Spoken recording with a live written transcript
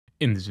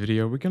In this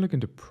video, we're going to look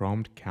into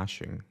prompt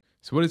caching.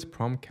 So what is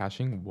prompt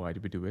caching? Why do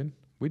we do it?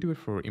 We do it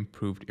for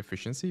improved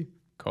efficiency,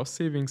 cost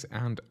savings,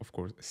 and of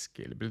course,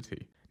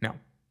 scalability. Now,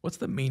 what's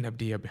the main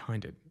idea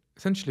behind it?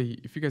 Essentially,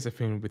 if you guys are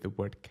familiar with the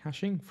word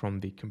caching from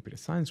the computer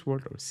science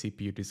world or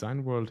CPU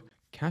design world,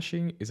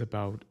 caching is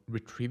about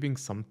retrieving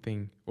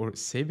something or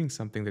saving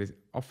something that is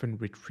often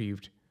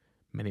retrieved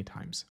many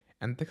times.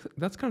 And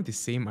that's kind of the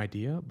same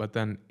idea, but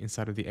then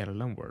inside of the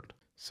LLM world.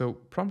 So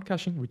prompt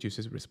caching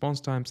reduces response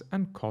times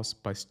and costs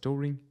by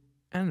storing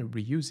and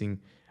reusing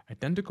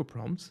identical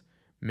prompts,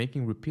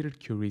 making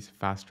repeated queries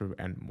faster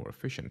and more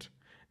efficient.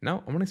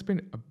 Now, I want to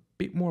explain a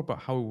bit more about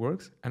how it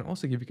works and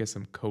also give you guys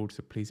some code,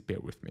 so please bear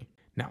with me.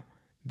 Now,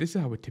 this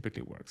is how it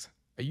typically works.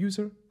 A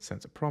user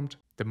sends a prompt,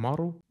 the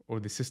model or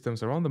the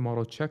systems around the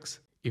model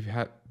checks if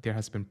there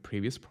has been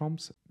previous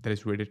prompts that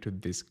is related to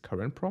this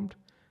current prompt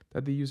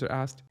that the user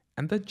asked,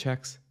 and then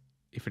checks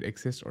if it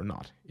exists or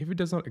not. If it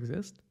does not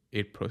exist,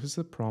 it processes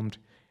the prompt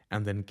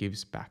and then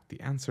gives back the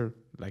answer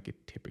like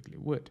it typically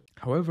would.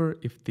 However,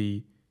 if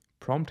the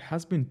prompt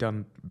has been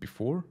done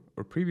before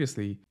or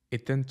previously,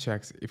 it then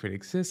checks if it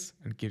exists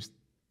and gives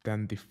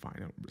then the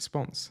final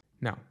response.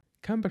 Now,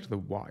 coming back to the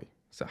why.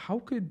 So how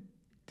could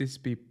this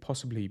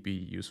possibly be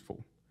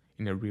useful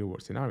in a real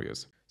world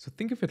scenarios? So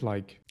think of it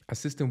like a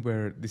system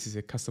where this is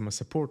a customer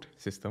support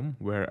system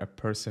where a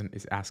person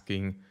is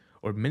asking,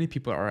 or many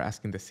people are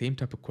asking the same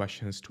type of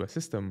questions to a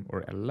system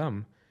or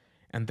LLM,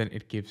 and then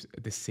it gives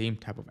the same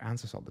type of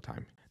answers all the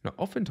time. Now,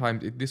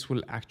 oftentimes, this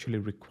will actually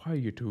require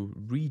you to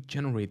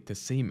regenerate the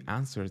same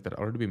answers that are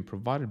already been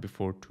provided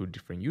before to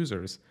different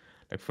users.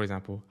 Like, for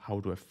example, how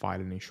do I file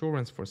an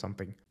insurance for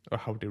something? Or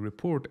how do I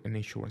report an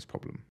insurance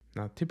problem?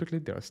 Now, typically,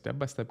 there are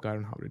step-by-step guide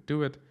on how to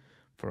do it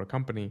for a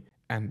company,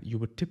 and you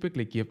would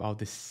typically give out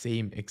the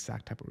same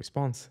exact type of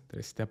response that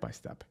is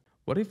step-by-step.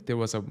 What if there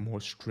was a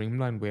more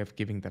streamlined way of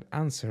giving that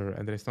answer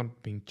and that it's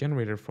not being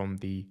generated from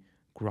the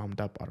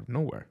ground up out of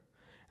nowhere?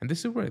 And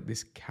this is where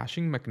this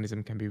caching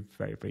mechanism can be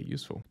very, very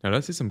useful. Now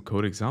let's see some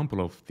code example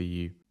of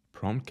the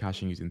prompt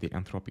caching using the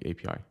Anthropic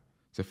API.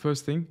 So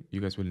first thing you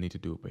guys will need to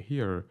do over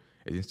here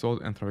is install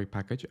the Anthropic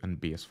package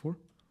and BS4,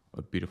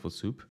 or beautiful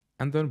soup.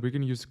 And then we're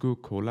going to use the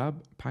Google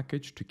Colab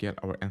package to get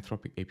our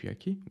Anthropic API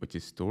key, which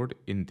is stored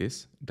in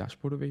this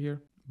dashboard over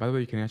here. By the way,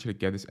 you can actually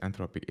get this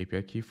Anthropic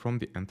API key from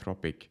the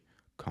Anthropic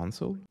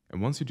console.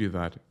 And once you do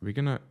that, we're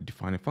going to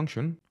define a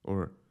function,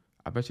 or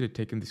I've actually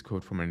taken this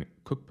code from a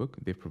cookbook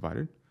they've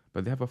provided.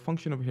 But they have a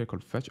function over here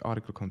called fetch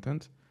article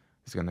content.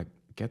 It's going to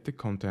get the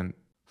content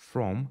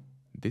from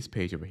this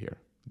page over here.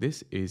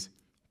 This is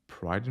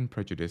Pride and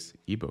Prejudice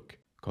ebook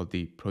called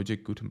the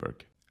Project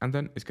Gutenberg. And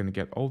then it's going to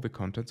get all the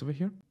contents over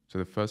here. So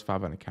the first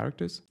 500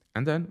 characters.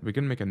 And then we're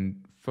going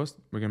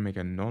to make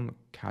a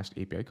non-cached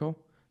API call.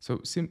 So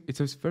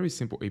it's a very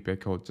simple API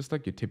call, just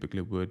like you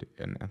typically would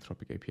in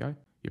Anthropic API.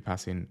 You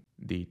pass in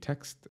the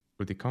text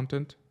or the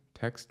content,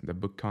 text, the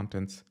book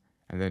contents,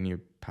 and then you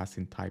pass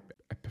in type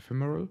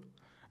ephemeral.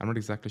 I'm not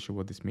exactly sure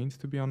what this means,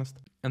 to be honest.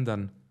 And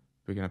then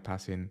we're going to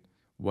pass in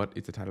what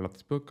is the title of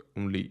this book,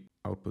 only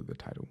output the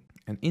title.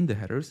 And in the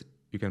headers,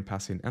 you can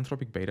pass in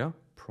Anthropic beta,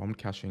 prompt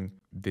caching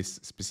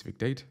this specific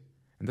date.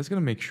 And that's going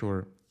to make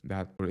sure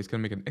that, or it's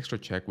going to make an extra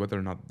check whether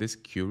or not this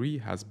query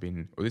has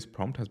been, or this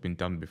prompt has been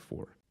done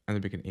before. And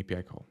then make an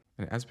API call.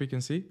 And as we can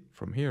see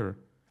from here,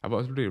 I've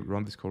already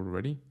run this code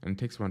already, and it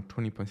takes around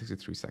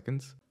 20.63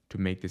 seconds to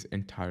make this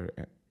entire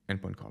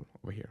endpoint call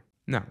over here.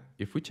 Now,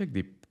 if we check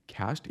the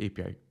cached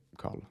API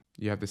call,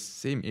 you have the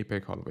same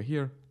API call over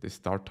here, the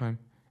start time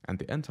and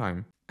the end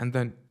time, and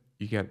then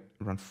you get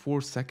around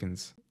 4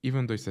 seconds,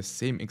 even though it's the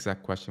same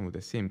exact question with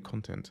the same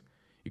content,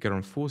 you get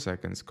around 4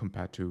 seconds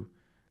compared to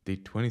the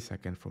 20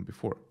 seconds from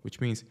before,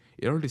 which means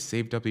it already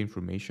saved up the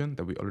information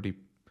that we already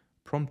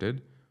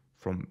prompted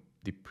from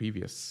the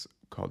previous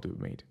call that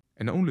we made.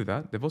 And not only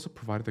that, they've also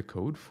provided the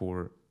code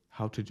for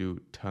how to do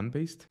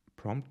turn-based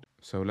prompt.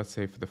 So let's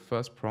say for the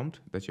first prompt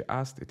that you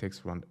asked, it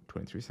takes around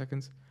 23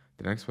 seconds.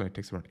 The next one, it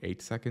takes around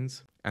 8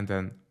 seconds. And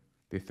then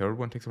the third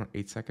one takes around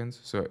 8 seconds.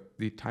 So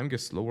the time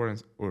gets slower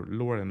or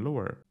lower and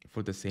lower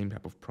for the same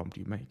type of prompt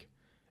you make.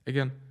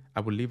 Again, I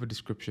will leave a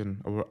description,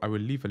 or I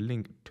will leave a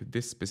link to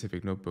this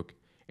specific notebook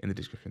in the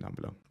description down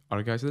below.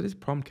 Alright guys, so that is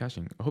prompt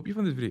caching. I hope you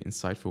found this video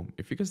insightful.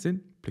 If you guys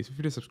did, please feel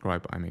free to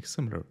subscribe. I make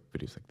similar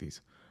videos like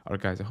these.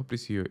 Alright guys, I hope to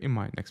see you in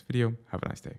my next video. Have a nice day.